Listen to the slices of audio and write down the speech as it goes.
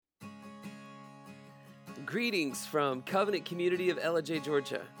Greetings from Covenant Community of Ellijay,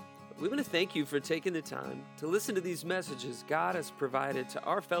 Georgia. We want to thank you for taking the time to listen to these messages God has provided to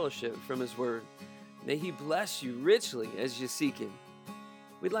our fellowship from His Word. May He bless you richly as you seek Him.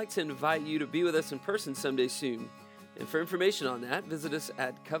 We'd like to invite you to be with us in person someday soon. And for information on that, visit us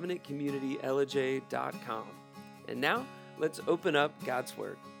at covenantcommunityellijay.com. And now, let's open up God's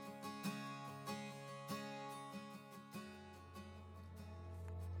Word.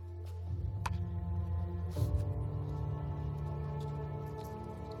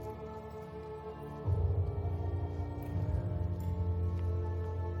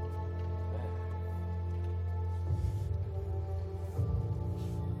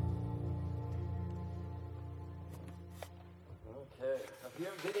 If you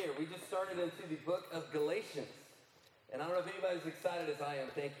haven't been here, we just started into the book of Galatians. And I don't know if anybody's excited as I am.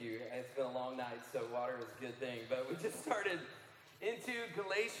 Thank you. It's been a long night, so water is a good thing. But we just started into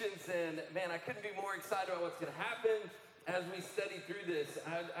Galatians, and man, I couldn't be more excited about what's going to happen as we study through this.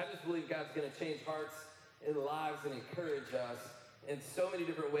 I just believe God's going to change hearts and lives and encourage us in so many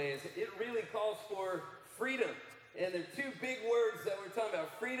different ways. It really calls for freedom. And there are two big words that we're talking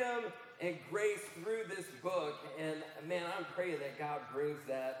about, freedom and grace, through this book. And man, I'm praying that God brings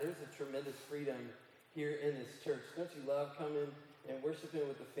that. There's a tremendous freedom here in this church. Don't you love coming and worshiping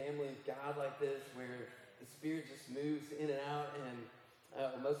with the family of God like this, where the Spirit just moves in and out, and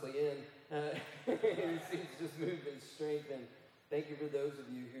mostly in. He seems to just move in strength. And thank you for those of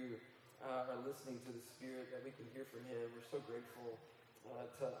you who are listening to the Spirit, that we can hear from Him. We're so grateful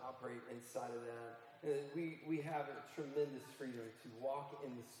to operate inside of that. We have a tremendous freedom to walk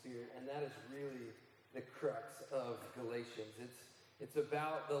in the Spirit, and that is really the crux of Galatians. It's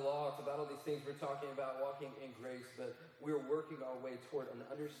about the law. It's about all these things we're talking about, walking in grace, but we're working our way toward an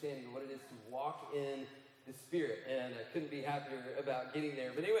understanding of what it is to walk in the Spirit, and I couldn't be happier about getting there.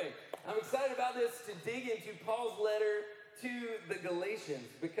 But anyway, I'm excited about this, to dig into Paul's letter to the Galatians,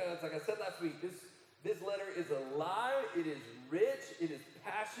 because like I said last week, this letter is alive, it is rich, it is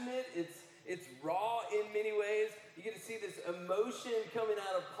passionate, it's raw in many ways. You get to see this emotion coming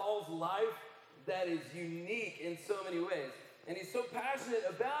out of Paul's life that is unique in so many ways. And he's so passionate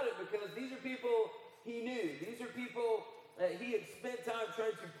about it because these are people he knew. These are people that he had spent time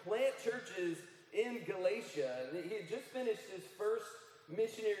trying to plant churches in Galatia. He had just finished his first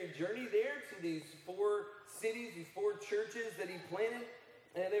missionary journey there to these 4 cities, these 4 churches that he planted.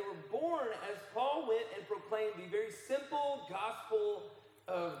 And they were born as Paul went and proclaimed the very simple gospel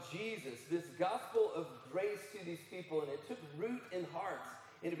of Jesus, this gospel of grace to these people, and it took root in hearts,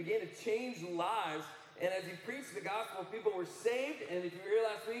 and it began to change lives. And as he preached the gospel, people were saved, and if you were here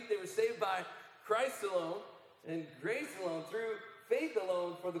last week, they were saved by Christ alone, and grace alone, through faith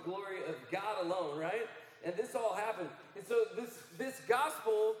alone, for the glory of God alone, right? And this all happened. And so this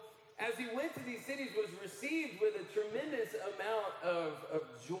gospel, as he went to these cities, was received with a tremendous amount of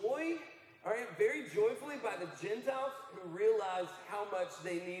joy, all right, very joyfully by the Gentiles who realized how much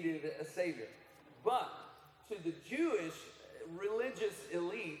they needed a Savior. But to the Jewish religious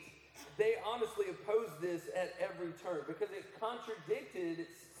elite, they honestly opposed this at every turn because it contradicted,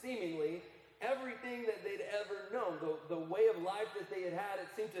 seemingly, everything that they'd ever known. The way of life that they had had, it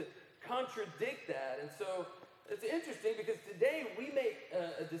seemed to contradict that. And so it's interesting because today we make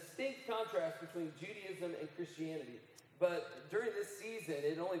a distinct contrast between Judaism and Christianity. But during this season,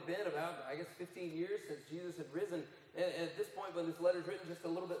 it had only been about, 15 years since Jesus had risen. And at this point, when this letter is written, just a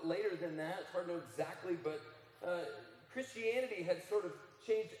little bit later than that, it's hard to know exactly, but Christianity had sort of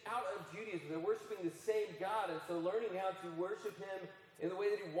changed out of Judaism. They're worshiping the same God, and so learning how to worship Him in the way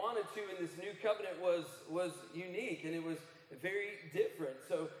that He wanted to in this new covenant was unique, and it was very different.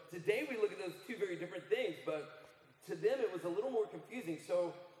 So today we look at those two very different things, but to them it was a little more confusing.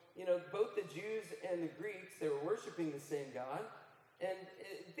 So both the Jews and the Greeks, they were worshiping the same God. And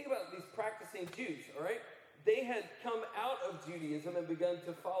think about these practicing Jews, all right? They had come out of Judaism and begun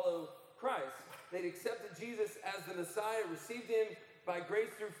to follow Christ. They'd accepted Jesus as the Messiah, received Him by grace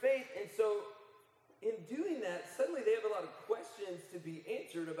through faith. And so in doing that, suddenly they have a lot of questions to be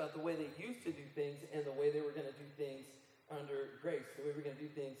answered about the way they used to do things and the way they were going to do things under grace, the way we're going to do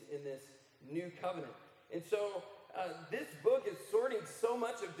things in this new covenant. And so this book is sorting so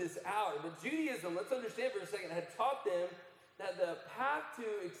much of this out. But Judaism, let's understand for a second, had taught them that the path to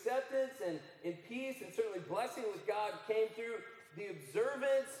acceptance and peace and certainly blessing with God came through the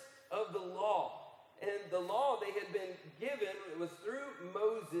observance of the law. And the law they had been given, it was through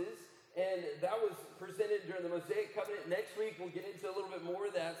Moses, and that was presented during the Mosaic covenant. Next week we'll get into a little bit more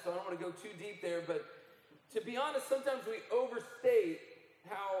of that, so I don't want to go too deep there. But to be honest, sometimes we overstate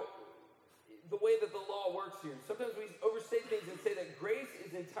how the way that the law works here. Sometimes we overstate things and say that grace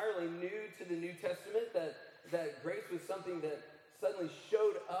is entirely new to the New Testament, that grace was something that suddenly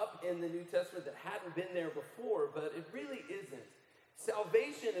showed up in the New Testament that hadn't been there before, but it really isn't.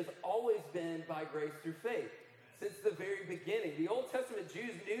 Salvation has always been by grace through faith since the very beginning. The Old Testament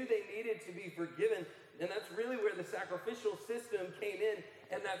Jews knew they needed to be forgiven, and that's really where the sacrificial system came in,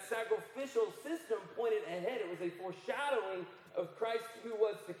 and that sacrificial system pointed ahead. It was a foreshadowing of Christ who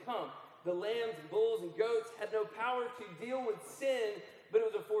was to come. The lambs, bulls, and goats had no power to deal with sin, but it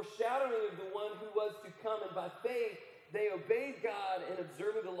was a foreshadowing of the one who was to come. And by faith, they obeyed God in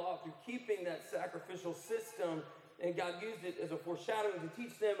observing the law through keeping that sacrificial system. And God used it as a foreshadowing to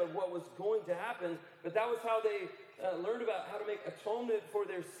teach them of what was going to happen. But that was how they learned about how to make atonement for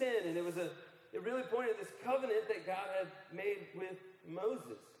their sin. And it really pointed to this covenant that God had made with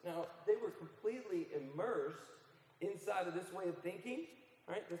Moses. Now, they were completely immersed inside of this way of thinking.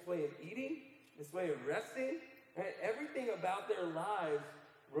 Right? This way of eating, this way of resting, right? Everything about their lives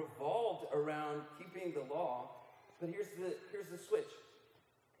revolved around keeping the law. But here's the switch.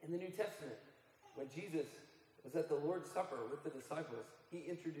 In the New Testament, when Jesus was at the Lord's Supper with the disciples, he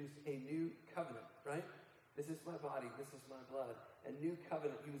introduced a new covenant, right? This is my body, this is my blood. A new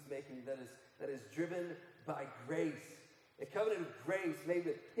covenant he was making that is driven by grace. A covenant of grace made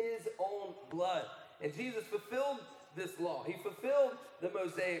with his own blood. And Jesus fulfilled this law. He fulfilled the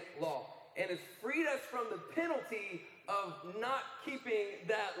Mosaic law and has freed us from the penalty of not keeping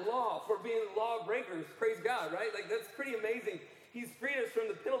that law, for being lawbreakers. Praise God, right? Like, that's pretty amazing. He's freed us from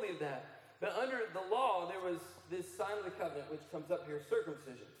the penalty of that. But under the law, there was this sign of the covenant, which comes up here,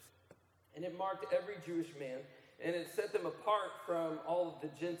 circumcision. And it marked every Jewish man, and it set them apart from all of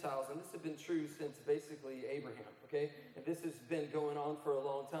the Gentiles. And this had been true since basically Abraham, okay? And this has been going on for a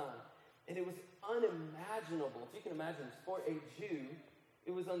long time. And it was unimaginable, if you can imagine this, for a Jew,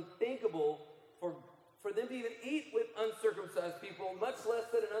 it was unthinkable for them to even eat with uncircumcised people, much less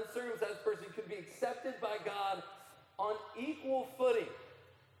that an uncircumcised person could be accepted by God on equal footing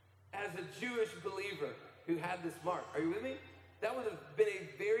as a Jewish believer who had this mark. Are you with me? That would have been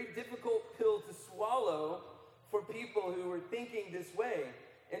a very difficult pill to swallow for people who were thinking this way.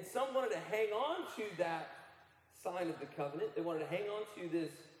 And some wanted to hang on to that sign of the covenant. They wanted to hang on to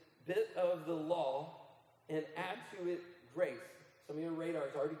this bit of the law and add to it grace. Some of your radar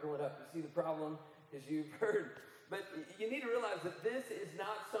is already going up. You see the problem, as you've heard. But you need to realize that this is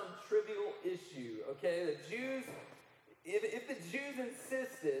not some trivial issue, okay? The Jews, if the Jews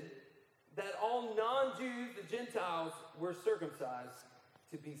insisted that all non-Jews, the Gentiles, were circumcised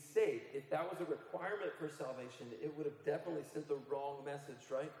to be saved, if that was a requirement for salvation, it would have definitely sent the wrong message,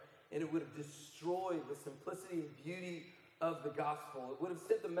 right? And it would have destroyed the simplicity and beauty of the gospel. It would have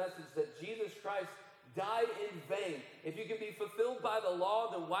sent the message that Jesus Christ died in vain. If you can be fulfilled by the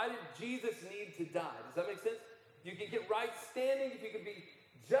law, then why did Jesus need to die? Does that make sense? If you can get right standing, if you can be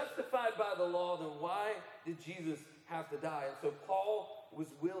justified by the law, then why did Jesus have to die? And so Paul was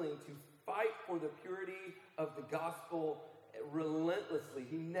willing to fight for the purity of the gospel relentlessly.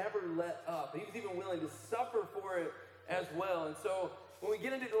 He never let up. He was even willing to suffer for it as well. And so when we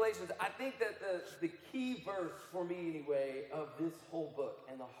get into Galatians, I think that the key verse for me anyway of this whole book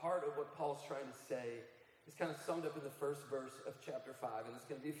and the heart of what Paul's trying to say is kind of summed up in the first verse of chapter 5. And it's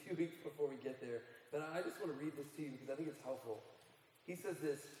going to be a few weeks before we get there. But I just want to read this to you because I think it's helpful. He says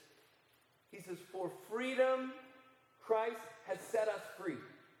this. He says, "For freedom Christ has set us free.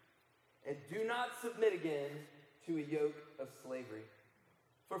 And do not submit again to a yoke of slavery."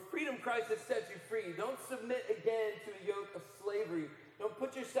 For freedom Christ has set you free. Don't submit again to a yoke of slavery. Don't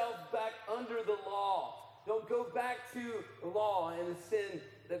put yourself back under the law. Don't go back to the law and the sin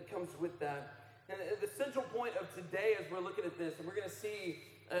that comes with that. And the central point of today as we're looking at this, and we're going to see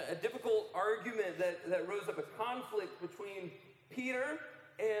a difficult argument that rose up, a conflict between Peter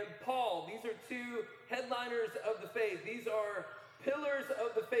and Paul. These are two headliners of the faith. These are pillars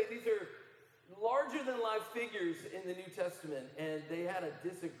of the faith. These are larger-than-life figures in the New Testament, and they had a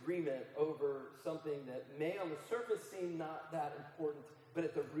disagreement over something that may on the surface seem not that important, but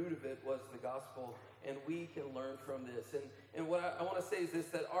at the root of it was the gospel, and we can learn from this. And what I want to say is this,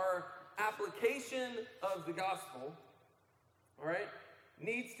 that our application of the gospel, all right,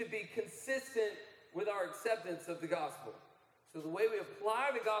 needs to be consistent with our acceptance of the gospel. So the way we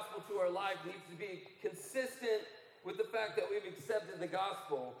apply the gospel to our life needs to be consistent with the fact that we've accepted the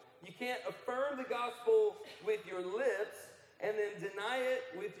gospel. You can't affirm the gospel with your lips and then deny it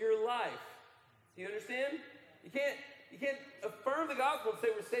with your life. Do you understand? You can't affirm the gospel and say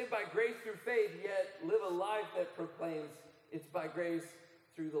we're saved by grace through faith, yet live a life that proclaims it's by grace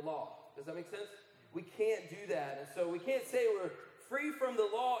through the law. Does that make sense? We can't do that. And so we can't say we're free from the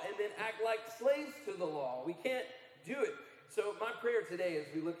law and then act like slaves to the law. We can't do it. So my prayer today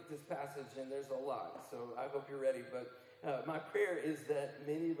as we look at this passage, and there's a lot, so I hope you're ready, but my prayer is that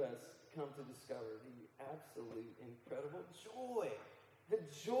many of us come to discover the absolute incredible joy, the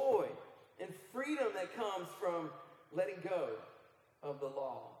joy and freedom that comes from letting go of the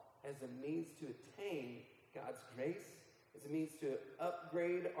law as a means to attain God's grace, as a means to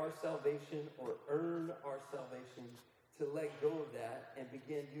upgrade our salvation or earn our salvation, to let go of that and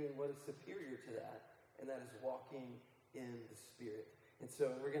begin doing what is superior to that, and that is walking in the Spirit. And so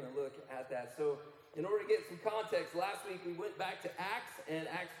we're going to look at that. So in order to get some context, last week we went back to Acts, and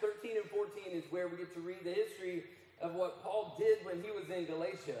Acts 13 and 14 is where we get to read the history of what Paul did when he was in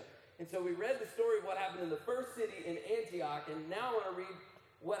Galatia. And so we read the story of what happened in the first city in Antioch, and now I want to read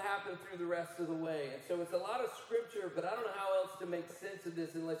what happened through the rest of the way. And so it's a lot of scripture, but I don't know how else to make sense of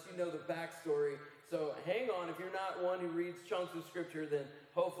this unless you know the backstory. So hang on, if you're not one who reads chunks of scripture, then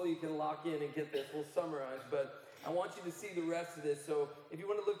hopefully you can lock in and get this. We'll summarize, but I want you to see the rest of this. So if you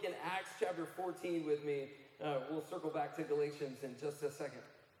want to look in Acts chapter 14 with me, we'll circle back to Galatians in just a second.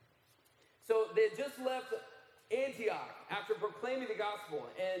 So they had just left Antioch after proclaiming the gospel,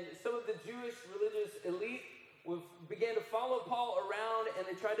 and some of the Jewish religious elite began to follow Paul around, and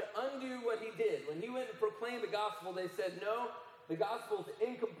they tried to undo what he did. When he went and proclaimed the gospel, they said, no, the gospel is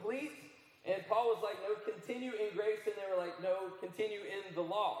incomplete. And Paul was like, no, continue in grace. And they were like, no, continue in the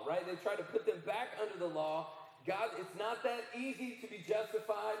law, right? They tried to put them back under the law. God, it's not that easy to be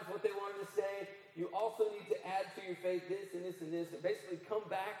justified, is what they wanted to say. You also need to add to your faith this and this and this, and basically come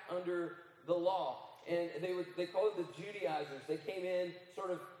back under the law. And they called it the Judaizers. They came in sort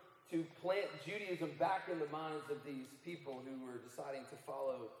of to plant Judaism back in the minds of these people who were deciding to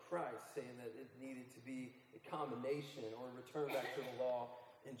follow Christ, saying that it needed to be a combination or a return back to the law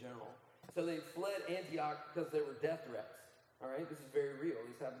in general. So they fled Antioch because there were death threats. All right, this is very real.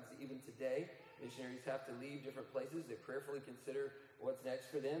 This happens even today. Missionaries have to leave different places. They prayerfully consider what's next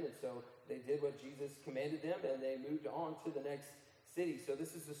for them. And so they did what Jesus commanded them, and they moved on to the next city. So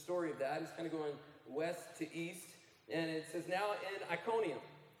this is the story of that. It's kind of going west to east. And it says, now in Iconium,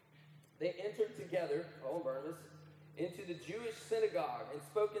 they entered together, Paul and Barnabas, into the Jewish synagogue and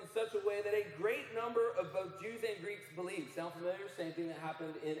spoke in such a way that a great number of both Jews and Greeks believed. Sound familiar? Same thing that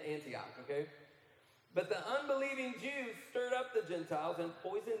happened in Antioch, okay? But the unbelieving Jews stirred up the Gentiles and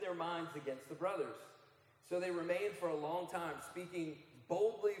poisoned their minds against the brothers. So they remained for a long time, speaking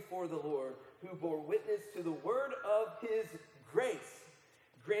boldly for the Lord, who bore witness to the word of his grace,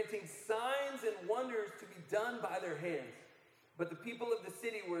 granting signs and wonders to be done by their hands. But the people of the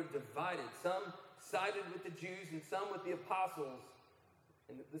city were divided. Some sided with the Jews and some with the apostles.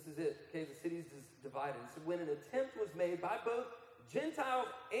 And this is it. Okay, the city's divided. So when an attempt was made by both Gentiles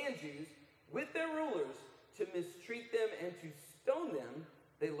and Jews with their rulers to mistreat them and to stone them,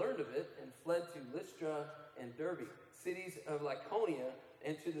 they learned of it and fled to Lystra and Derbe, cities of Lycaonia,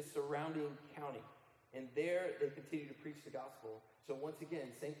 and to the surrounding county. And there they continued to preach the gospel. So once again,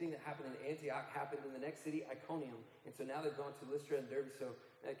 same thing that happened in Antioch happened in the next city, Iconium. And so now they've gone to Lystra and Derbe. So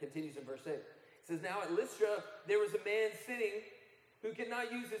that continues in verse 8. It says, now at Lystra there was a man sitting who could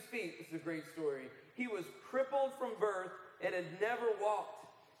not use his feet. This is a great story. He was crippled from birth and had never walked.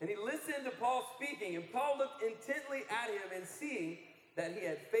 And he listened to Paul speaking, and Paul looked intently at him, and seeing that he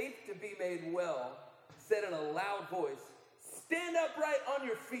had faith to be made well, said in a loud voice, stand upright on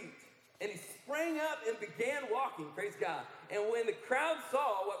your feet. And he sprang up and began walking, praise God. And when the crowd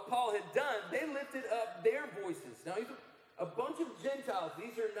saw what Paul had done, they lifted up their voices. Now, a bunch of Gentiles,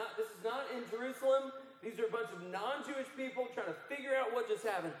 this is not in Jerusalem. These are a bunch of non-Jewish people trying to figure out what just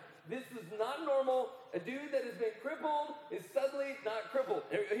happened. This was not normal. A dude that has been crippled is suddenly not crippled.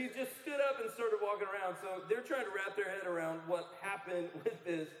 He just stood up and started walking around. So they're trying to wrap their head around what happened with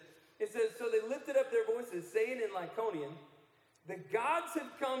this. It says, so they lifted up their voices, saying in Lycaonian, the gods have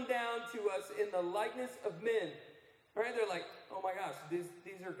come down to us in the likeness of men. All right, they're like, oh my gosh, these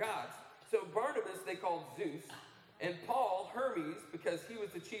are gods. So Barnabas they called Zeus, and Paul Hermes, because he was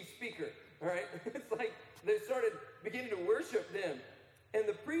the chief speaker. All right, it's like they started beginning to worship them. And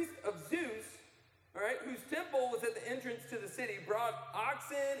the priest of Zeus, all right, whose temple was at the entrance to the city, brought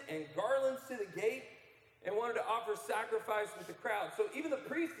oxen and garlands to the gate and wanted to offer sacrifice with the crowd. So even the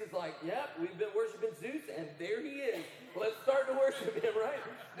priest is like, yep, we've been worshiping Zeus, and there he is. Let's start to worship him, right?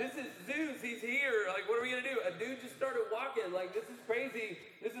 This is Zeus. He's here. Like, what are we going to do? A dude just started walking. Like, this is crazy.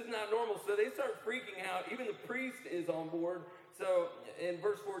 This is not normal. So they start freaking out. Even the priest is on board. So in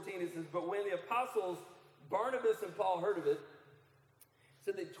verse 14, it says, but when the apostles, Barnabas and Paul heard of it,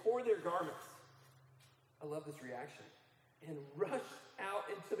 so they tore their garments. I love this reaction. and rushed out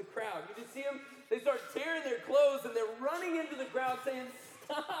into the crowd. You just see them, they start tearing their clothes and they're running into the crowd saying,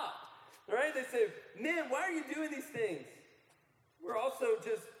 stop. All right? They say, men, why are you doing these things? We're also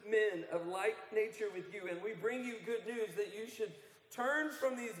just men of like nature with you, and we bring you good news that you should turn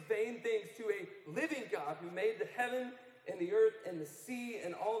from these vain things to a living God who made the heaven and the earth and the sea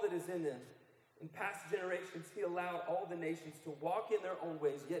and all that is in them. In past generations, he allowed all the nations to walk in their own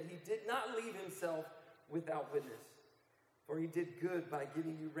ways, yet he did not leave himself without witness. For he did good by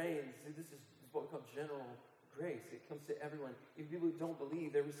giving you rain. See, this is what we call general grace. It comes to everyone. Even people who don't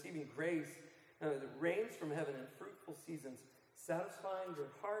believe, they're receiving grace that rains from heaven in fruitful seasons, satisfying their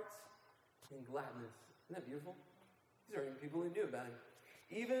hearts in gladness. Isn't that beautiful? These are even people who knew about him.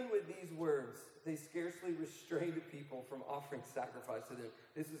 Even with these words, they scarcely restrained the people from offering sacrifice to them.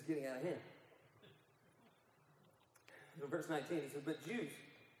 This was getting out of hand. In verse 19, it says, but Jews,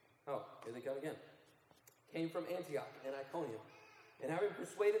 here they come again, came from Antioch and Iconium, and having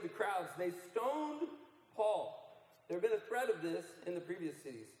persuaded the crowds, they stoned Paul. There had been a threat of this in the previous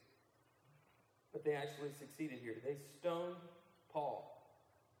cities, but they actually succeeded here. They stoned Paul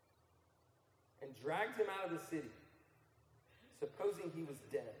and dragged him out of the city, supposing he was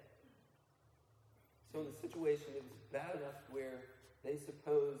dead. So in the situation, it was bad enough where they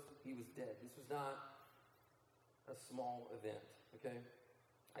supposed he was dead. This was not a small event, okay?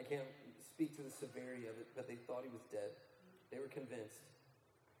 I can't speak to the severity of it, but they thought he was dead. They were convinced.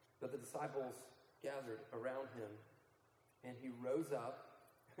 But the disciples gathered around him, and he rose up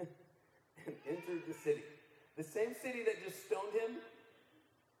and entered the city. The same city that just stoned him,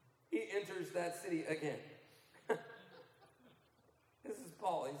 he enters that city again. This is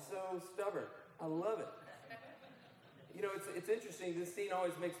Paul. He's so stubborn. I love it. You know, it's interesting. This scene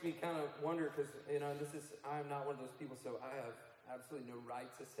always makes me kind of wonder because, I'm not one of those people, so I have absolutely no right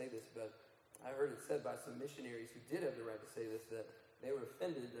to say this, but I heard it said by some missionaries who did have the right to say this, that they were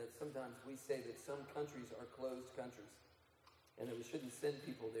offended that sometimes we say that some countries are closed countries and that we shouldn't send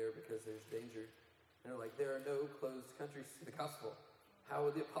people there because there's danger. And they're like, there are no closed countries to the gospel. How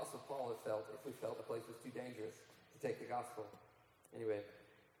would the Apostle Paul have felt if we felt the place was too dangerous to take the gospel? Anyway,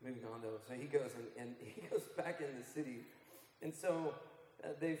 moving on though. So he goes and he goes back in the city. And so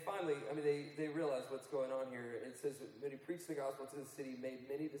they finally, they realize what's going on here. It says, when he preached the gospel to the city, made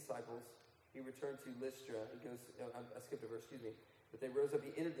many disciples, he returned to Lystra. He goes, I skipped a verse, excuse me. But they rose up,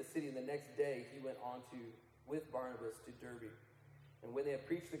 he entered the city, and the next day he went on with Barnabas to Derbe. And when they had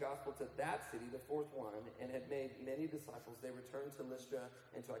preached the gospel to that city, the fourth one, and had made many disciples, they returned to Lystra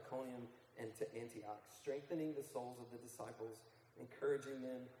and to Iconium and to Antioch, strengthening the souls of the disciples, encouraging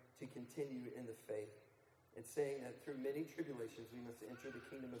them to continue in the faith, and saying that through many tribulations we must enter the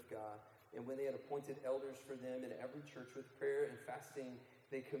kingdom of God. And when they had appointed elders for them in every church with prayer and fasting,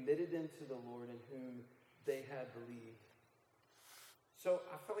 they committed them to the Lord in whom they had believed. So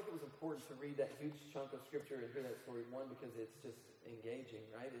I felt like it was important to read that huge chunk of scripture and hear that story. One, because it's just engaging,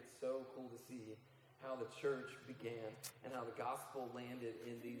 right? It's so cool to see how the church began and how the gospel landed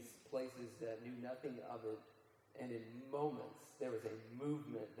in these places that knew nothing of it. And in moments, there was a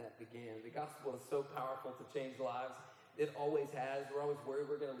movement that began. The gospel is so powerful to change lives. It always has. We're always worried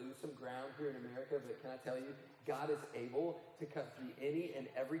we're going to lose some ground here in America, but can I tell you, God is able to cut through any and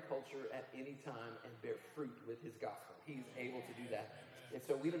every culture at any time and bear fruit with his gospel. He's able to do that. And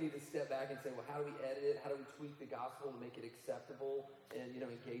so we don't need to step back and say, well, how do we edit it? How do we tweak the gospel to make it acceptable and,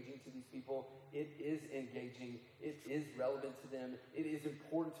 engaging to these people? It is engaging. It is relevant to them. It is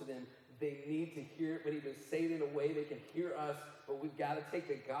important to them. They need to hear it. We need to say it in a way they can hear us, but we've got to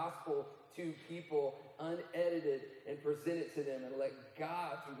take the gospel to people unedited and present it to them and let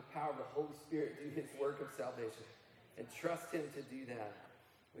God, through the power of the Holy Spirit, do his work of salvation and trust him to do that.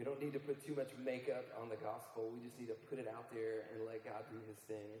 We don't need to put too much makeup on the gospel. We just need to put it out there and let God do his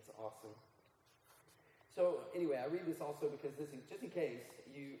thing. It's awesome. So anyway, I read this also because this is, just in case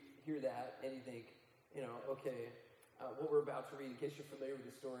you hear that and you think, what we're about to read, in case you're familiar with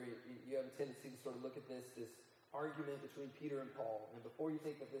the story, you have a tendency to sort of look at this argument between Peter and Paul. And before you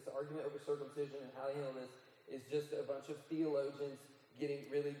think that this argument over circumcision and how to handle this is just a bunch of theologians getting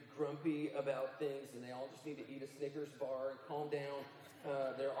really grumpy about things and they all just need to eat a Snickers bar and calm down.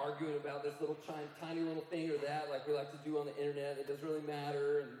 They're arguing about this little tiny little thing or that, like we like to do on the internet. It doesn't really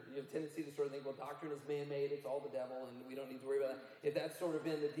matter, and you have a tendency to sort of think, well, doctrine is man-made, it's all the devil, and we don't need to worry about that. If that's sort of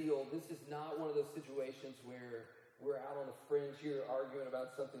been the deal, this is not one of those situations where we're out on the fringe here arguing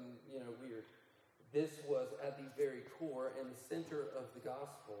about something, weird. This was at the very core and the center of the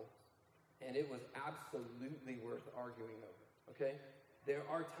gospel, and it was absolutely worth arguing over, okay? There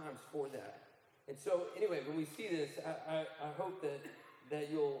are times for that. And so, anyway, when we see this, I hope that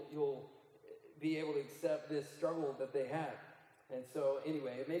you'll be able to accept this struggle that they had. And so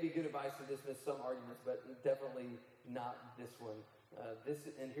anyway, it may be good advice to dismiss some arguments, but definitely not this one.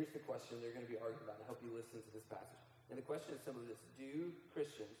 And here's the question they're going to be arguing about. I hope you listen to this passage. And the question is simply this: do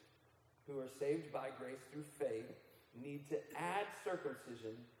Christians who are saved by grace through faith need to add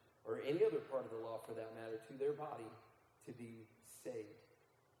circumcision or any other part of the law for that matter to their body to be saved?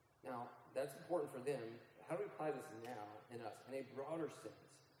 Now, that's important for them. How do we apply this now in us? In a broader sense,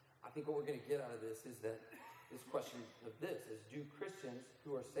 I think what we're going to get out of this is that this question of this is, do Christians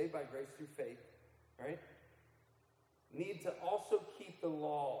who are saved by grace through faith, right, need to also keep the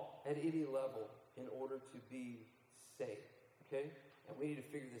law at any level in order to be saved, okay? And we need to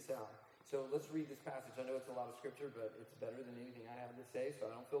figure this out. So let's read this passage. I know it's a lot of scripture, but it's better than anything I have to say, so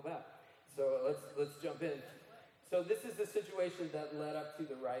I don't feel bad. So let's jump in. So this is the situation that led up to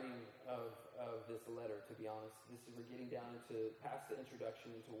the writing of this letter, to be honest. We're getting down into past the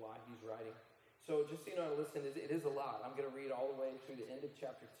introduction into why he's writing. So just so you know how to listen, it is a lot. I'm going to read all the way through the end of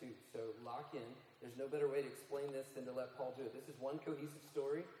chapter 2. So lock in. There's no better way to explain this than to let Paul do it. This is one cohesive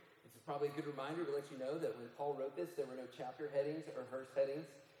story. This is probably a good reminder to let you know that when Paul wrote this, there were no chapter headings or verse headings.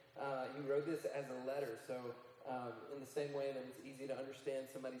 He wrote this as a letter. So in the same way that it's easy to understand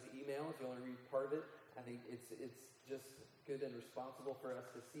somebody's email if you only read part of it, I think it's just good and responsible for us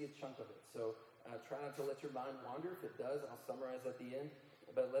to see a chunk of it. So try not to let your mind wander. If it does, I'll summarize at the end.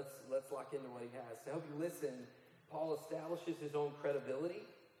 But let's lock into what he has. To help you listen, Paul establishes his own credibility,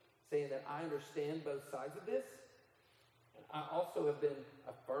 saying that I understand both sides of this. And I also have been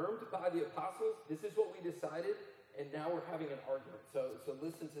affirmed by the apostles. This is what we decided, and now we're having an argument. So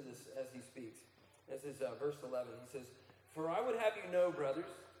listen to this as he speaks. This is verse 11. He says, "For I would have you know,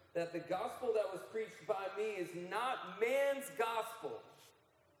 brothers, that the gospel that was preached by me is not man's gospel."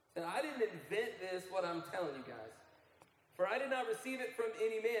 And I didn't invent this, what I'm telling you guys. "For I did not receive it from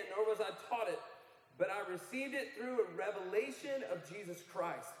any man, nor was I taught it, but I received it through a revelation of Jesus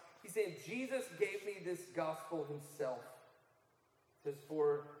Christ." He's saying Jesus gave me this gospel himself. He says,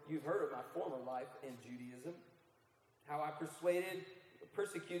 "For you've heard of my former life in Judaism, how I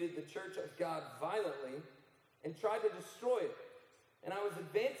persecuted the church of God violently and tried to destroy it. And I was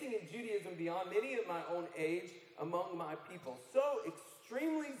advancing in Judaism beyond many of my own age among my people. So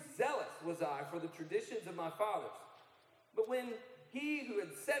extremely zealous was I for the traditions of my fathers. But when he who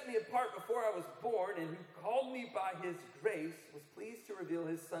had set me apart before I was born and who called me by his grace was pleased to reveal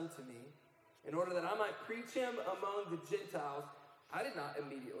his son to me in order that I might preach him among the Gentiles, I did not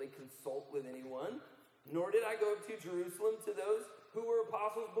immediately consult with anyone, nor did I go to Jerusalem to those who were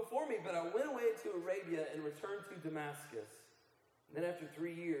apostles before me, but I went away to Arabia and returned to Damascus. And then after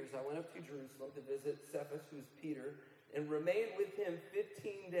 3 years, I went up to Jerusalem to visit Cephas, who is Peter, and remained with him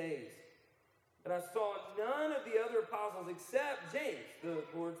 15 days. But I saw none of the other apostles except James, the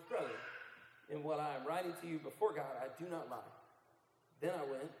Lord's brother. In what I am writing to you before God, I do not lie. Then I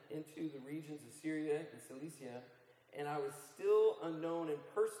went into the regions of Syria and Cilicia, and I was still unknown in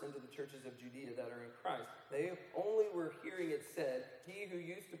person to the churches of Judea that are in Christ. They only were hearing it said, he who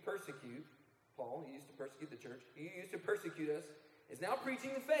used to persecute, Paul, he used to persecute the church, he who used to persecute us, is now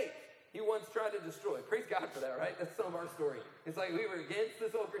preaching the faith he once tried to destroy. Praise God for that, right? That's some of our story. It's like we were against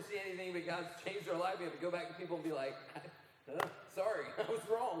this whole Christianity thing, but God's changed our life. We have to go back to people and be like, sorry, I was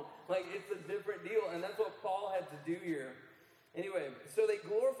wrong. Like, it's a different deal. And that's what Paul had to do here. Anyway, so they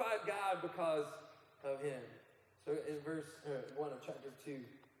glorified God because of him. So in verse 1 of chapter 2.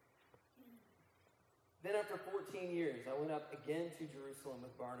 Then after 14 years, I went up again to Jerusalem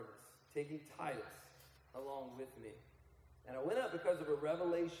with Barnabas, taking Titus along with me. And I went up because of a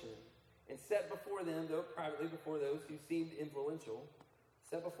revelation and set before them, though privately before those who seemed influential,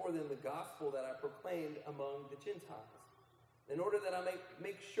 set before them the gospel that I proclaimed among the Gentiles, in order that I may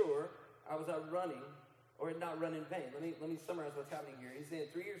make sure I was not running or had not run in vain. Let me summarize what's happening here. He's saying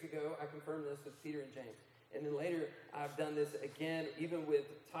 3 years ago, I confirmed this with Peter and James. And then later, I've done this again, even with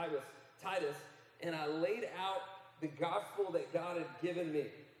Titus, and I laid out the gospel that God had given me,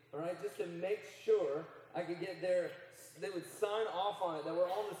 all right, just to make sure I could get there. They would sign off on it, that we're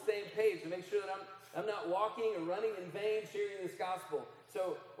all on the same page, to make sure that I'm not walking or running in vain sharing this gospel.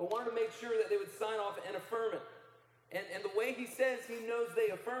 So I wanted to make sure that they would sign off and affirm it. And the way he says he knows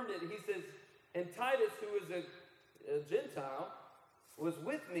they affirmed it, he says, and Titus, who was a Gentile, was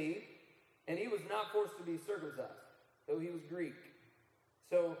with me, and he was not forced to be circumcised, though he was Greek.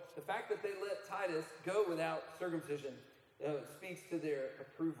 So the fact that they let Titus go without circumcision speaks to their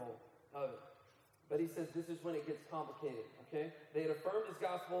approval of it. But he says this is when it gets complicated, okay? They had affirmed his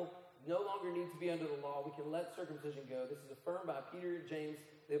gospel, no longer need to be under the law. We can let circumcision go. This is affirmed by Peter, James,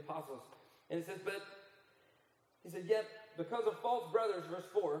 the apostles. And he says, yet because of false brothers, verse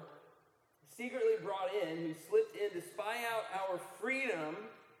 4, secretly brought in, who slipped in to spy out our freedom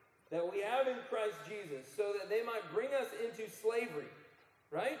that we have in Christ Jesus, so that they might bring us into slavery,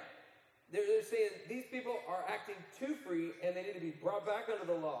 right? They're saying these people are acting too free and they need to be brought back under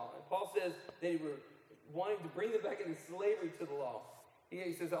the law. And Paul says they were wanting to bring them back into slavery to the law.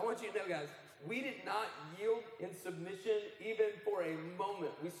 He says, I want you to know, guys, we did not yield in submission even for a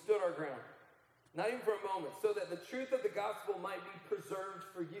moment. We stood our ground. Not even for a moment. So that the truth of the gospel might be preserved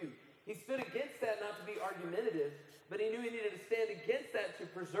for you. He stood against that not to be argumentative, but he knew he needed to stand against that to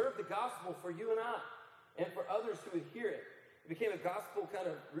preserve the gospel for you and I and for others who would hear it. It became a gospel kind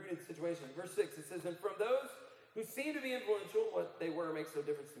of rooted situation. Verse 6, it says, and from those who seem to be influential, what they were makes no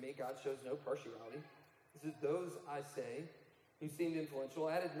difference to me. God shows no partiality. This is those, I say, who seemed influential,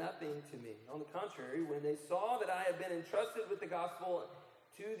 added nothing to me. On the contrary, when they saw that I had been entrusted with the gospel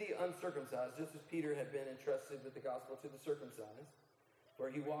to the uncircumcised, just as Peter had been entrusted with the gospel to the circumcised, where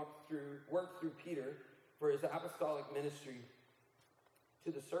he worked through Peter for his apostolic ministry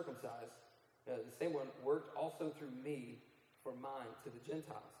to the circumcised, the same one worked also through me for mine to the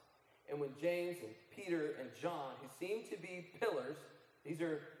Gentiles. And when James and Peter and John, who seemed to be pillars, these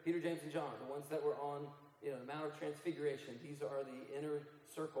are Peter, James, and John, the ones that were on the Mount of Transfiguration. These are the inner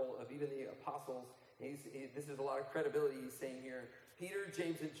circle of even the apostles. This is a lot of credibility he's saying here. Peter,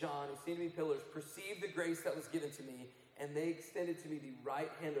 James, and John, who seemed to be pillars, perceived the grace that was given to me, and they extended to me the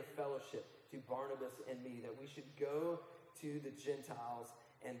right hand of fellowship to Barnabas and me, that we should go to the Gentiles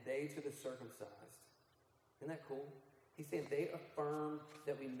and they to the circumcised. Isn't that cool? He's saying they affirmed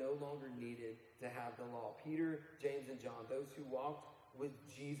that we no longer needed to have the law. Peter, James, and John, those who walked with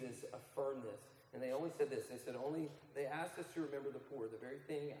Jesus, affirmed this. And they only said this. They asked us to remember the poor, the very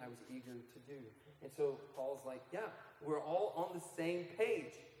thing I was eager to do. And so Paul's like, yeah, we're all on the same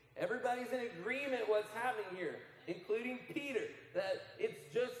page. Everybody's in agreement what's happening here, including Peter, that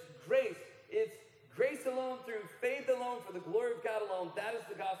it's just grace. It's grace alone, through faith alone, for the glory of God alone. That is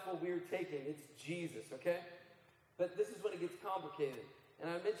the gospel we're taking. It's Jesus, okay? But this is when it gets complicated. And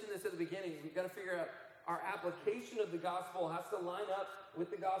I mentioned this at the beginning. We've got to figure out our application of the gospel has to line up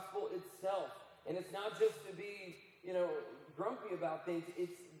with the gospel itself. And it's not just to be, grumpy about things.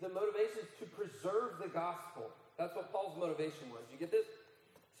 It's the motivation to preserve the gospel. That's what Paul's motivation was. You get this?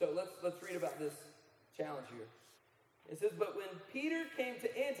 So let's read about this challenge here. It says, but when Peter came to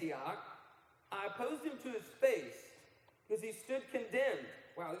Antioch, I opposed him to his face because he stood condemned.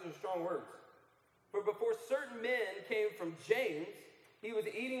 Wow, these are strong words. For before certain men came from James, he was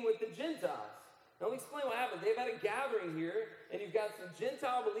eating with the Gentiles. Now let me explain what happened. They've had a gathering here, and you've got some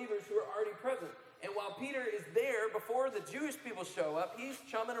Gentile believers who are already present. And while Peter is there, before the Jewish people show up, he's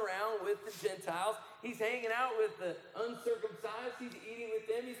chumming around with the Gentiles. He's hanging out with the uncircumcised. He's eating with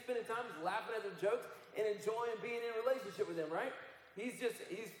them. He's spending time, he's laughing at their jokes and enjoying being in a relationship with them, right? He's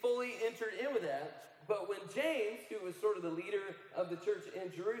fully entered in with that. But when James, who was sort of the leader of the church in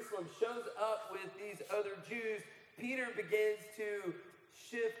Jerusalem, shows up with these other Jews, Peter begins to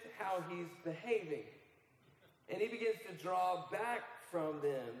shift how he's behaving. And he begins to draw back from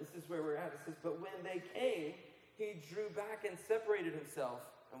them. This is where we're at. It says, but when they came, he drew back and separated himself.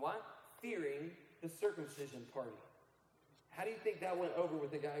 And why? Fearing the circumcision party. How do you think that went over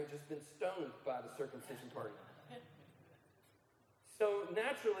with the guy who just been stoned by the circumcision party? So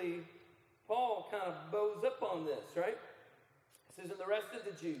naturally, Paul kind of bows up on this, right? It says, and the rest of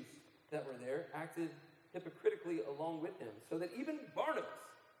the Jews that were there acted hypocritically along with him, so that even Barnabas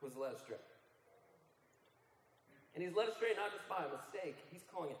was led astray. And he's led astray not just by a mistake, he's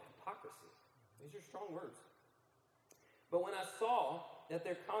calling it hypocrisy. These are strong words. But when I saw that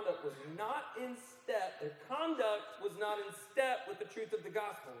their conduct was not in step with the truth of the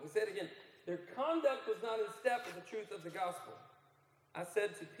gospel. We say it again. Their conduct was not in step with the truth of the gospel. I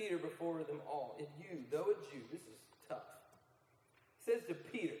said to Peter before them all, if you, though a Jew, this is tough. He says to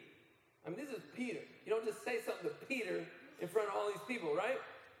Peter, this is Peter. You don't just say something to Peter in front of all these people, right?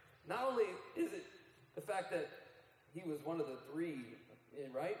 Not only is it the fact that he was one of the three,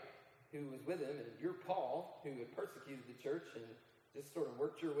 right, who was with him, and you're Paul, who had persecuted the church and just sort of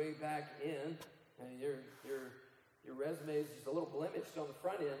worked your way back in, and your resume is just a little blemished on the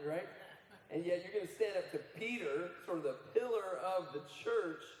front end, right? And yet you're going to stand up to Peter, sort of the pillar of the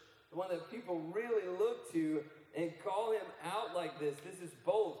church, the one that people really look to, and call him out like this. This is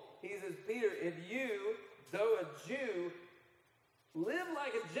bold. He says, Peter, if you, though a Jew, live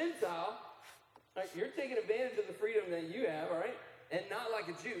like a Gentile, like you're taking advantage of the freedom that you have, all right? And not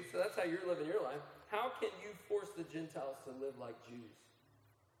like a Jew, so that's how you're living your life. How can you force the Gentiles to live like Jews?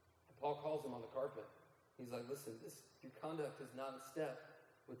 And Paul calls him on the carpet. He's like, listen, your conduct is not in step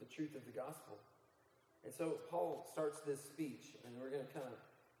with the truth of the gospel. And so Paul starts this speech, and we're going to kind of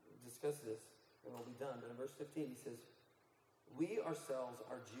discuss this, and we'll be done. But in verse 15, he says, we ourselves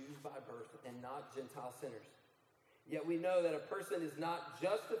are Jews by birth and not Gentile sinners. Yet we know that a person is not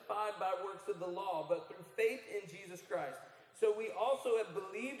justified by works of the law, but through faith in Jesus Christ. So we also have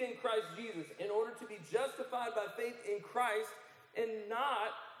believed in Christ Jesus in order to be justified by faith in Christ and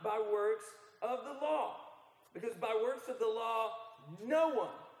not by works of the law. Because by works of the law, no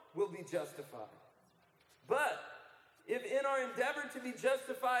one will be justified. But if in our endeavor to be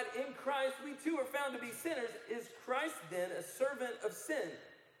justified in Christ, we too are found to be sinners, is Christ then a servant of sin?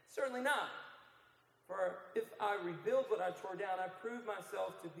 Certainly not. For if I rebuild what I tore down, I prove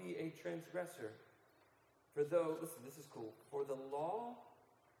myself to be a transgressor. For though, listen, this is cool. For the law,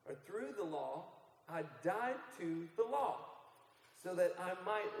 or through the law, I died to the law, so that I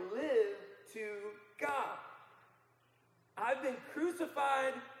might live to God. I've been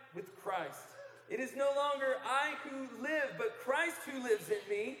crucified with Christ. It is no longer I who live, but Christ who lives in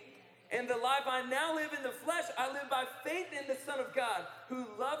me. And the life I now live in the flesh, I live by faith in the Son of God, who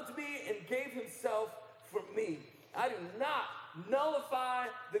loved me and gave himself for me. I do not nullify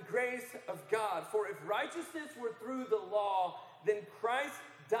the grace of God. For if righteousness were through the law, then Christ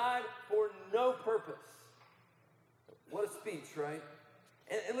died for no purpose. What a speech, right?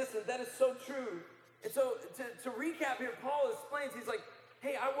 And listen, that is so true. And so to recap here, Paul explains, he's like,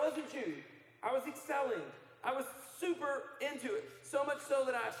 hey, I was a Jew. I was excelling. I was super into it. So much so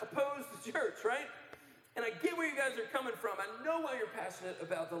that I opposed the church, right? And I get where you guys are coming from. I know why you're passionate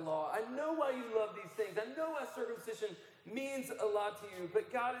about the law. I know why you love these things. I know why circumcision means a lot to you.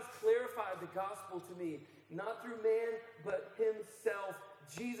 But God has clarified the gospel to me, not through man, but himself.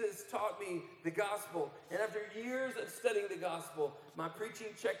 Jesus taught me the gospel. And after years of studying the gospel, my preaching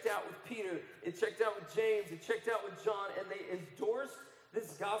checked out with Peter. It checked out with James. It checked out with John. And they endorsed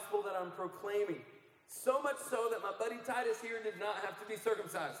this gospel that I'm proclaiming. So much so that my buddy Titus here did not have to be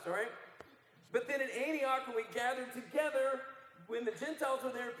circumcised, all right? But then in Antioch, when we gathered together, when the Gentiles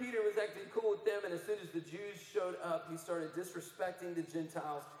were there, Peter was acting cool with them. And as soon as the Jews showed up, he started disrespecting the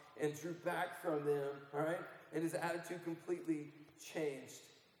Gentiles and drew back from them, all right? And his attitude completely changed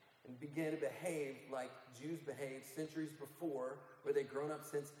and began to behave like Jews behaved centuries before, where they'd grown up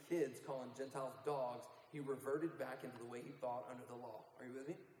since kids calling Gentiles dogs. He reverted back into the way he thought under the law. Are you with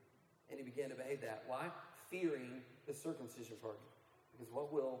me? And he began to behave that. Why? Fearing the circumcision party. Because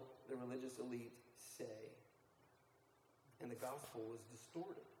what will the religious elite say? And the gospel was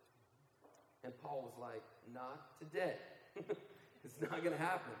distorted. And Paul was like, not today. It's not going to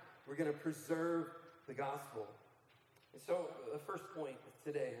happen. We're going to preserve the gospel. And so the first point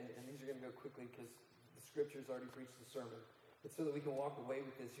today, and these are going to go quickly because the scriptures already preached the sermon. But so that we can walk away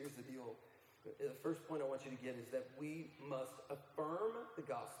with this, here's the deal. The first point I want you to get is that we must affirm the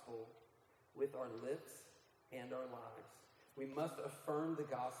gospel with our lips and our lives. We must affirm the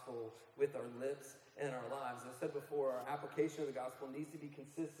gospel with our lips and our lives. As I said before, our application of the gospel needs to be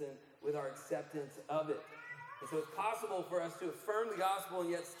consistent with our acceptance of it. And so it's possible for us to affirm the gospel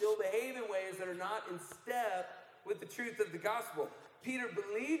and yet still behave in ways that are not in step with the truth of the gospel. Peter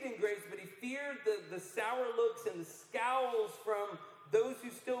believed in grace, but he feared the sour looks and the scowls from those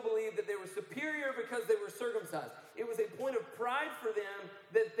who still believed that they were superior because they were circumcised. It was a point of pride for them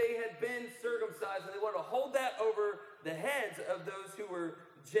that they had been circumcised, and they wanted to hold that over the heads of those who were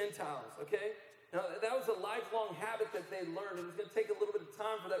Gentiles, okay? Now, that was a lifelong habit that they learned. It was going to take a little bit of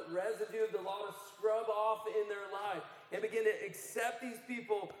time for that residue of the law to scrub off in their life and begin to accept these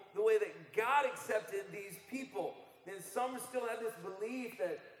people the way that God accepted these people. And some still had this belief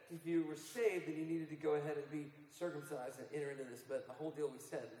that if you were saved, then you needed to go ahead and be circumcised and enter into this. But the whole deal we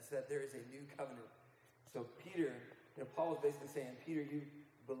said is that there is a new covenant. So Peter, Paul was basically saying, Peter, you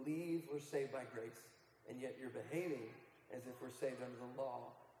believe we're saved by grace, and yet you're behaving as if we're saved under the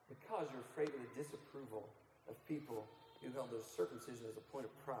law because you're afraid of the disapproval of people who held their circumcision as a point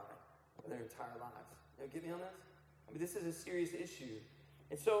of pride their entire lives. You know, get me on this? I mean, this is a serious issue.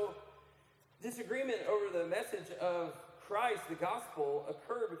 And so disagreement over the message of Christ, the gospel,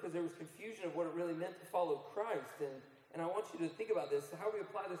 occurred because there was confusion of what it really meant to follow Christ. And I want you to think about this. How we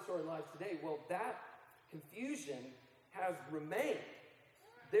apply this to our lives today? Well, that confusion has remained.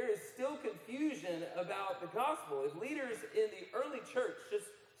 There is still confusion about the gospel. If leaders in the early church, just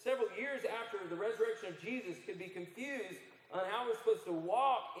several years after the resurrection of Jesus, could be confused on how we're supposed to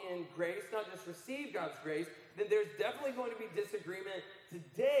walk in grace, not just receive God's grace, then there's definitely going to be disagreement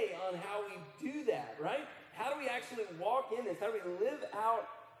today on how we do that, right? How do we actually walk in this? How do we live out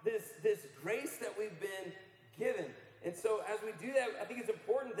this grace that we've been given? And so as we do that, I think it's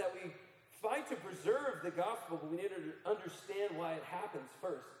important that we fight to preserve the gospel, but we need to understand why it happens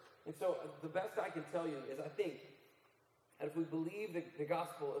first. And so the best I can tell you is I think And if we believe the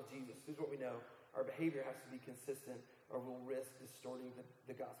gospel of Jesus, here's what we know. Our behavior has to be consistent or we'll risk distorting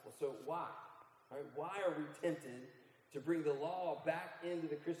the gospel. So why? Right? Why are we tempted to bring the law back into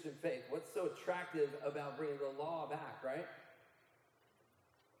the Christian faith? What's so attractive about bringing the law back, right?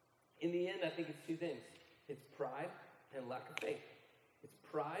 In the end, I think it's two things. It's pride and lack of faith. It's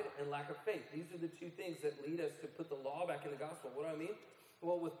pride and lack of faith. These are the two things that lead us to put the law back in the gospel. What do I mean?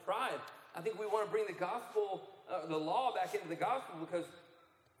 Well, with pride, I think we want to bring the gospel, the law back into the gospel because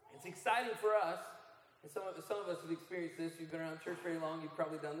it's exciting for us. And some of us have experienced this. You've been around church very long. You've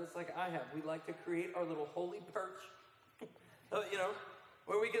probably done this like I have. We like to create our little holy perch,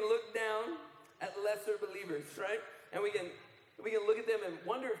 where we can look down at lesser believers, right? And we can look at them and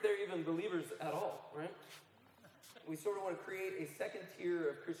wonder if they're even believers at all, right? We sort of want to create a second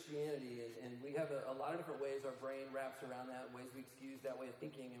tier of Christianity, and we have a lot of different ways our brain wraps around that, ways we excuse that way of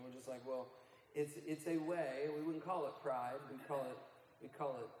thinking, and we're just like, well, it's a way. We wouldn't call it pride. We call it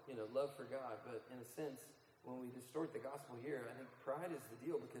love for God. But in a sense, when we distort the gospel here, I think pride is the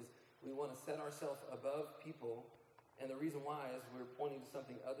deal because we want to set ourselves above people, and the reason why is we're pointing to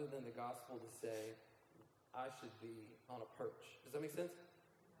something other than the gospel to say, I should be on a perch. Does that make sense?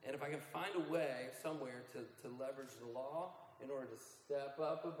 And if I can find a way somewhere to leverage the law in order to step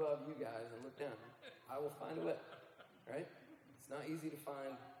up above you guys and look down, I will find a way, right? It's not easy to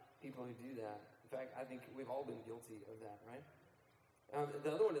find people who do that. In fact, I think we've all been guilty of that, right?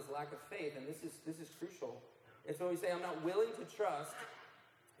 The other one is lack of faith, and this is crucial. And so when we say, I'm not willing to trust,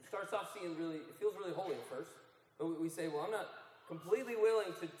 it starts off it feels really holy at first. But we say, well, I'm not completely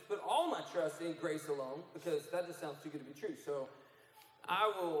willing to put all my trust in grace alone, because that just sounds too good to be true. So I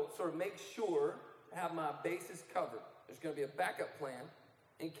will sort of make sure to have my bases covered. There's going to be a backup plan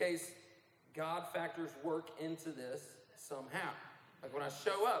in case God factors work into this somehow. Like when I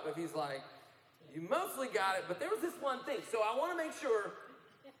show up, if he's like, you mostly got it, but there was this one thing. So I want to make sure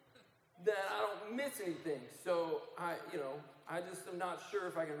that I don't miss anything. So I just am not sure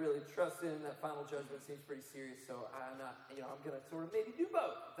if I can really trust him. That final judgment seems pretty serious. So I'm not, I'm going to sort of maybe do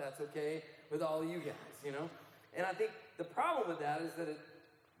both, if that's okay with all of you guys, And I think the problem with that is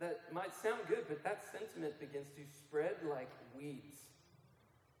that might sound good, but that sentiment begins to spread like weeds.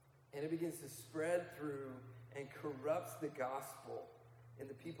 And it begins to spread through and corrupts the gospel in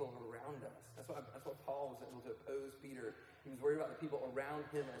the people around us. That's why Paul was able to oppose Peter. He was worried about the people around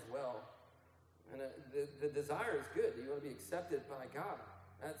him as well. And the desire is good. You want to be accepted by God.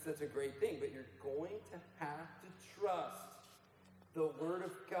 That's a great thing, but you're going to have to trust the Word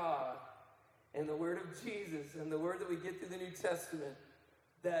of God and the Word of Jesus and the Word that we get through the New Testament,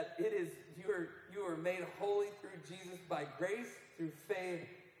 that you are made holy through Jesus by grace, through faith,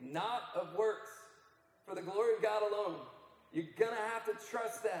 not of works, for the glory of God alone. You're going to have to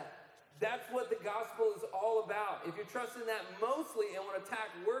trust that. That's what the gospel is all about. If you're trusting that mostly and want to tack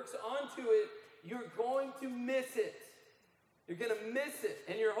works onto it, you're going to miss it. You're going to miss it.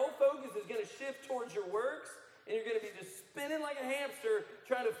 And your whole focus is going to shift towards your works, and you're going to be just spinning like a hamster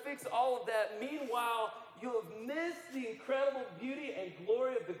trying to fix all of that. Meanwhile, you'll have missed the incredible beauty and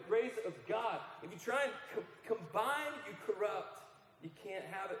glory of the grace of God. If you try and combine, you corrupt. You can't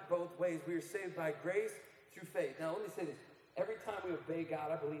have it both ways. We are saved by grace through faith. Now, let me say this. Every time we obey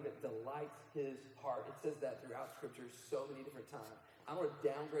God, I believe it delights his heart. It says that throughout Scripture so many different times. I don't want to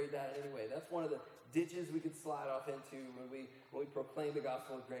downgrade that in any way. That's one of the ditches we could slide off into when we proclaim the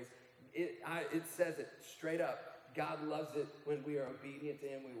gospel of grace. It says it straight up. God loves it when we are obedient to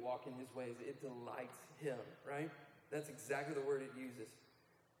him, we walk in his ways. It delights him, right? That's exactly the word it uses.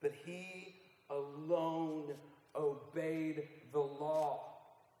 But he alone obeyed the law.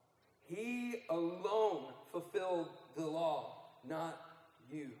 He alone fulfilled the law, not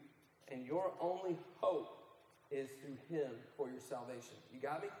you. And your only hope is through him for your salvation. You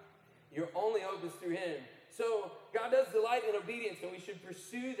got me? Your only hope is through him. So God does delight in obedience, and we should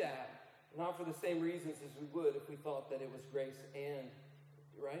pursue that. Not for the same reasons as we would if we thought that it was grace and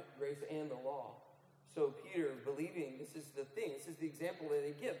the law. So Peter believing, this is the thing, this is the example that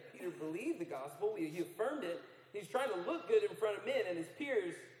they give. Peter believed the gospel, he affirmed it. He's trying to look good in front of men, and his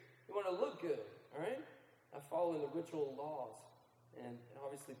peers, they want to look good, all right? Following the ritual laws. And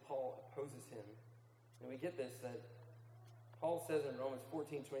obviously Paul opposes him. And we get this, that Paul says in Romans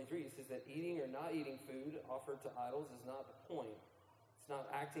 14:23, he says that eating or not eating food offered to idols is not the point. It's not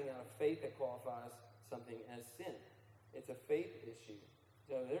acting out of faith that qualifies something as sin. It's a faith issue.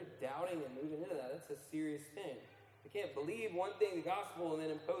 So they're doubting and moving into that. That's a serious thing. We can't believe one thing, the gospel, and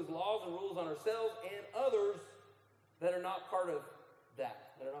then impose laws and rules on ourselves and others that are not part of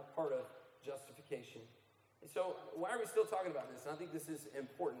that are not part of justification. And so why are we still talking about this? And I think this is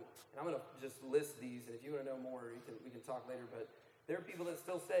important. And I'm going to just list these, and if you want to know more, we can talk later. But there are people that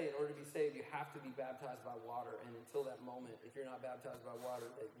still say in order to be saved, you have to be baptized by water. And until that moment, if you're not baptized by water,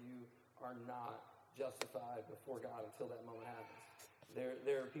 that you are not justified before God until that moment happens.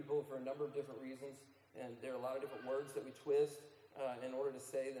 There are people for a number of different reasons, and there are a lot of different words that we twist in order to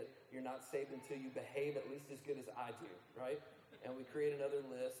say that you're not saved until you behave at least as good as I do, right? And we create another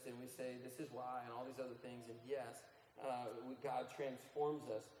list, and we say, this is why, and all these other things. And yes, God transforms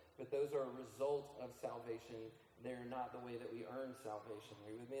us, but those are a result of salvation. They're not the way that we earn salvation.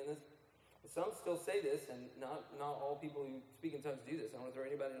 Are you with me in this? Some still say this, and not all people who speak in tongues do this. I don't want to throw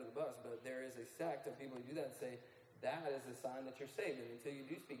anybody under the bus, but there is a sect of people who do that and say, that is a sign that you're saved. And until you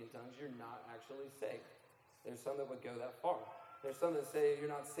do speak in tongues, you're not actually saved. There's some that would go that far. There's some that say you're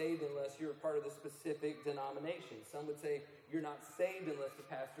not saved unless you're a part of the specific denomination. Some would say you're not saved unless the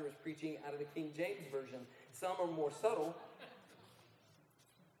pastor is preaching out of the King James Version. Some are more subtle.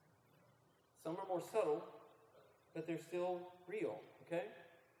 But they're still real, okay?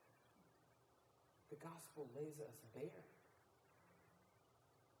 The gospel lays us bare.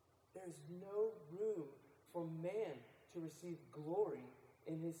 There's no room for man to receive glory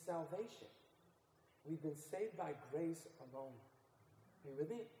in his salvation. We've been saved by grace alone. Are you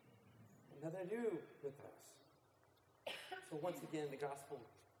with me? Nothing to do with us. So once again, the gospel,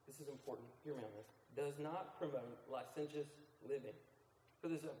 this is important, hear me on this, does not promote licentious living.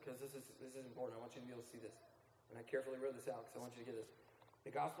 Put this up because this is important. I want you to be able to see this. And I carefully wrote this out because I want you to get this.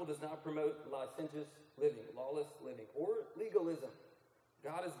 The gospel does not promote licentious living, lawless living, or legalism.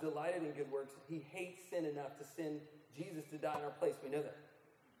 God is delighted in good works. He hates sin enough to send Jesus to die in our place. We know that.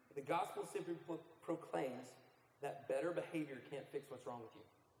 The gospel simply proclaims that better behavior can't fix what's wrong with you.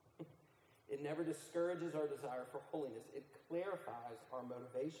 It never discourages our desire for holiness. It clarifies our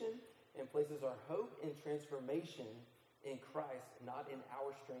motivation and places our hope and transformation in Christ, not in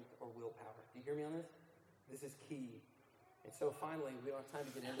our strength or willpower. Do you hear me on this? This is key. And so finally, we don't have time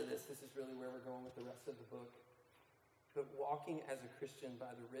to get into this. This is really where we're going with the rest of the book. But walking as a Christian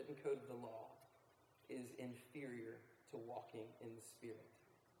by the written code of the law is inferior to walking in the Spirit.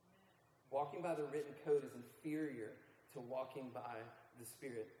 Walking by the written code is inferior to walking by the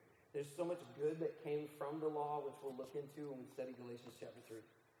Spirit. There's so much good that came from the law, which we'll look into when we study Galatians chapter 3.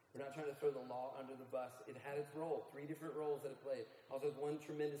 We're not trying to throw the law under the bus. It had its role, 3 different roles that it played. Also, one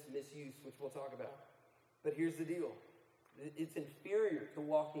tremendous misuse, which we'll talk about. But here's the deal. It's inferior to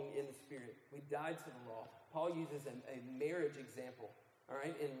walking in the Spirit. We died to the law. Paul uses a marriage example, all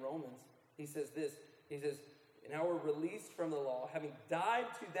right, in Romans. He says this. He says, now we're released from the law, having died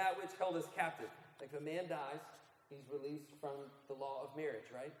to that which held us captive. Like if a man dies, he's released from the law of marriage,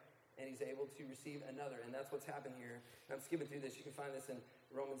 right? And he's able to receive another. And that's what's happened here. And I'm skipping through this. You can find this in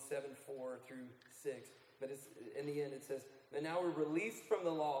Romans 7:4 through 6. But it's, in the end, it says, and now we're released from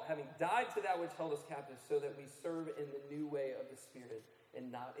the law, having died to that which held us captive, so that we serve in the new way of the Spirit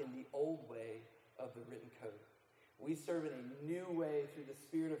and not in the old way of the written code. We serve in a new way through the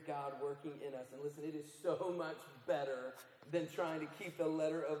Spirit of God working in us. And listen, it is so much better than trying to keep the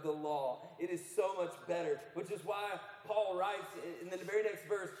letter of the law. It is so much better, which is why Paul writes in the very next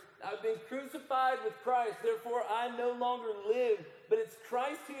verse, I've been crucified with Christ, therefore I no longer live, but it's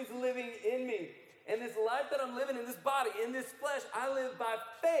Christ who's living in me. And this life that I'm living in this body, in this flesh, I live by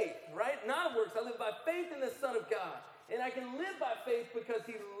faith, right? Not of works. I live by faith in the Son of God. And I can live by faith because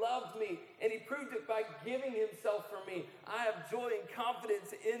he loved me, and he proved it by giving himself for me. I have joy and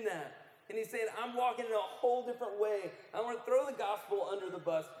confidence in that. And he's saying, I'm walking in a whole different way. I want to throw the gospel under the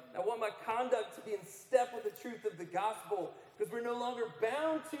bus. I want my conduct to be in step with the truth of the gospel, because we're no longer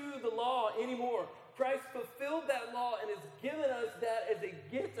bound to the law anymore. Christ fulfilled that law and has given us that as a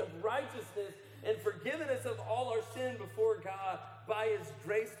gift of righteousness and forgiven us of all our sin before God. By his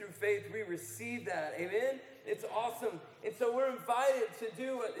grace through faith, we receive that. Amen? It's awesome. And so we're invited to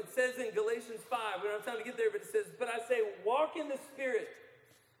do what it says in Galatians 5. We don't have time to get there, but it says, but I say, walk in the Spirit.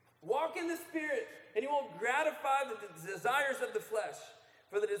 Walk in the Spirit, and you won't gratify the desires of the flesh.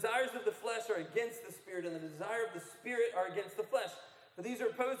 For the desires of the flesh are against the Spirit, and the desire of the Spirit are against the flesh. For these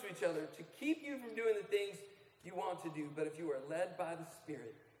are opposed to each other, to keep you from doing the things you want to do. But if you are led by the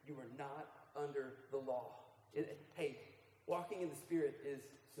Spirit, you are not under the law. Hey, walking in the Spirit is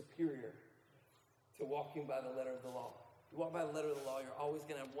superior to walking by the letter of the law. You walk by the letter of the law, you're always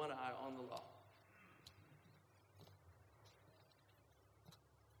going to have one eye on the law.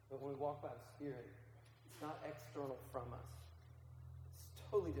 But when we walk by the Spirit, it's not external from us. It's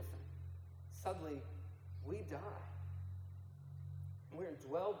totally different. Suddenly, we die. And we're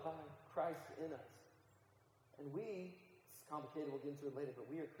indwelled by Christ in us. And it's complicated, we'll get into it later, but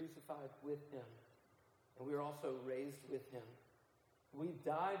we are crucified with him. And and we were also raised with him. We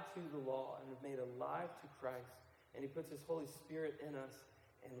died to the law and have made alive to Christ, and he puts his Holy Spirit in us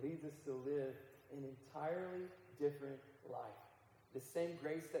and leads us to live an entirely different life. The same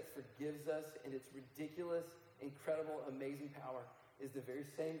grace that forgives us in its ridiculous, incredible, amazing power is the very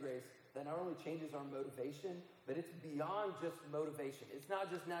same grace that not only changes our motivation, but it's beyond just motivation. It's not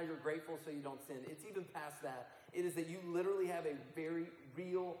just now you're grateful so you don't sin. It's even past that. It is that you literally have a very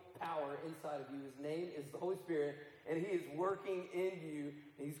real power inside of you. His name is the Holy Spirit, and he is working in you.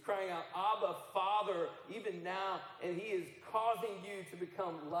 And he's crying out, Abba, Father, even now, and he is causing you to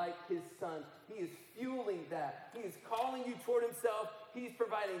become like his son. He is fueling that. He is calling you toward himself. He's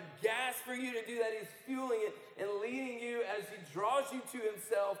providing gas for you to do that. He's fueling it and leading you as he draws you to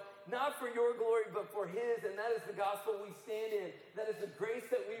himself, not for your glory, but for his. And that is the gospel we stand in. That is the grace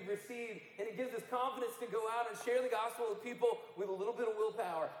that we've received. And it gives us confidence to go out and share the gospel with people with a little bit of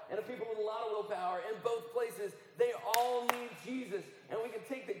willpower and people with a lot of willpower. In both places, they all need Jesus. And we can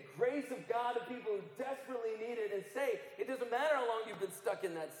take the grace of God to people who desperately need it and say, it doesn't matter how long you've been stuck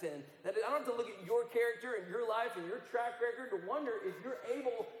in that sin. That I don't have to look at your character and your life and your track record to wonder if you're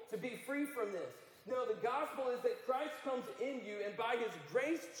able to be free from this. No, the gospel is that Christ comes in you and by his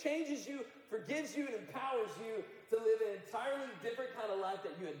grace changes you, forgives you, and empowers you to live an entirely different kind of life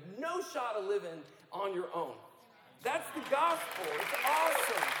that you had no shot of living on your own. That's the gospel. It's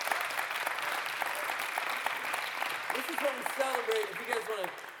awesome. This is what we celebrate. If you guys want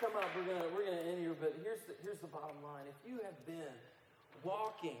to come up, we're gonna end here. But here's the bottom line. If you have been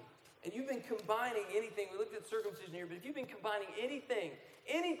walking and you've been combining anything, we looked at circumcision here, but if you've been combining anything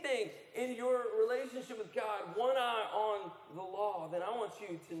in your relationship with God, one eye on the law, then I want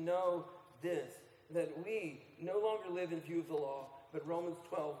you to know this, that we no longer live in view of the law, but Romans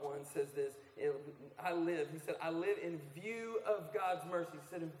 12:1 says this, he said, I live in view of God's mercy. He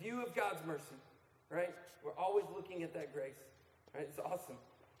said, in view of God's mercy, right? We're always looking at that grace, right? It's awesome.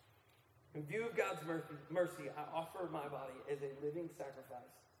 In view of God's mercy, I offer my body as a living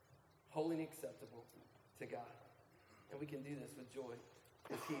sacrifice, holy and acceptable to God. And we can do this with joy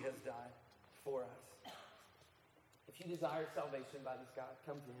because he has died for us. If you desire salvation by this God,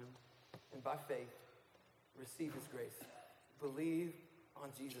 come to him and by faith, receive his grace. Believe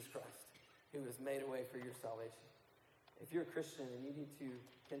on Jesus Christ, who has made a way for your salvation. If you're a Christian and you need to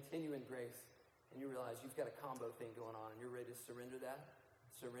continue in grace and you realize you've got a combo thing going on and you're ready to surrender that,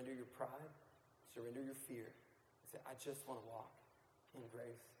 surrender your pride, surrender your fear, and say, I just want to walk in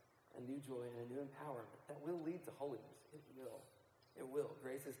grace, a new joy and a new empowerment that will lead to holiness. It will. It will.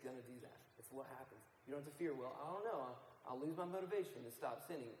 Grace is going to do that. It's what happens. You don't have to fear, well, I don't know. I'll lose my motivation to stop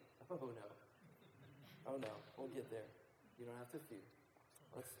sinning. Oh, no. Oh, no. We'll get there. You don't have to fear.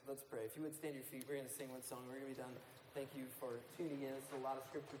 Let's pray. If you would stand your feet, we're going to sing one song. We're going to be done. Thank you for tuning in. It's a lot of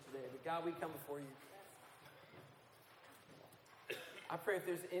scripture today. But God, we come before you. I pray if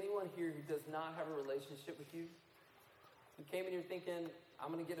there's anyone here who does not have a relationship with you, who came in here thinking, I'm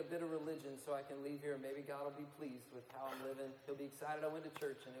going to get a bit of religion so I can leave here and maybe God will be pleased with how I'm living. He'll be excited I went to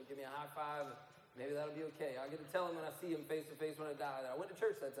church and he'll give me a high five. And maybe that'll be okay. I'll get to tell him when I see him face to face when I die that I went to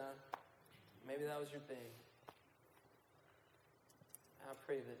church that time. Maybe that was your thing. I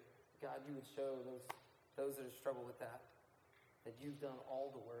pray that, God, you would show those that struggle with that you've done all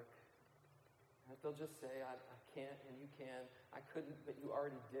the work. And if they'll just say, I can't and you can. I couldn't, but you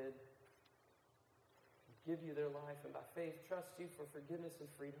already did. Give you their life and by faith trust you for forgiveness and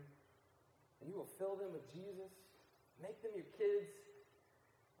freedom. And you will fill them with Jesus, make them your kids,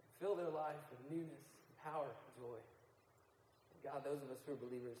 and fill their life with newness, power, and joy. And God, those of us who are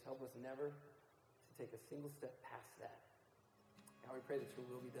believers, help us never to take a single step past that. God, we pray that your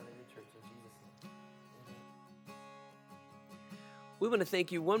will be done in your church in Jesus' name. We want to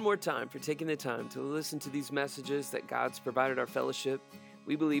thank you one more time for taking the time to listen to these messages that God's provided our fellowship.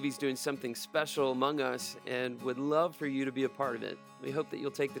 We believe he's doing something special among us and would love for you to be a part of it. We hope that you'll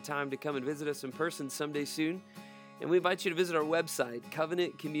take the time to come and visit us in person someday soon. And we invite you to visit our website,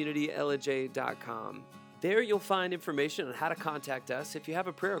 covenantcommunityellijay.com. There you'll find information on how to contact us if you have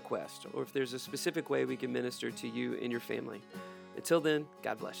a prayer request or if there's a specific way we can minister to you and your family. Until then,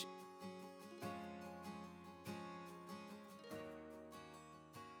 God bless you.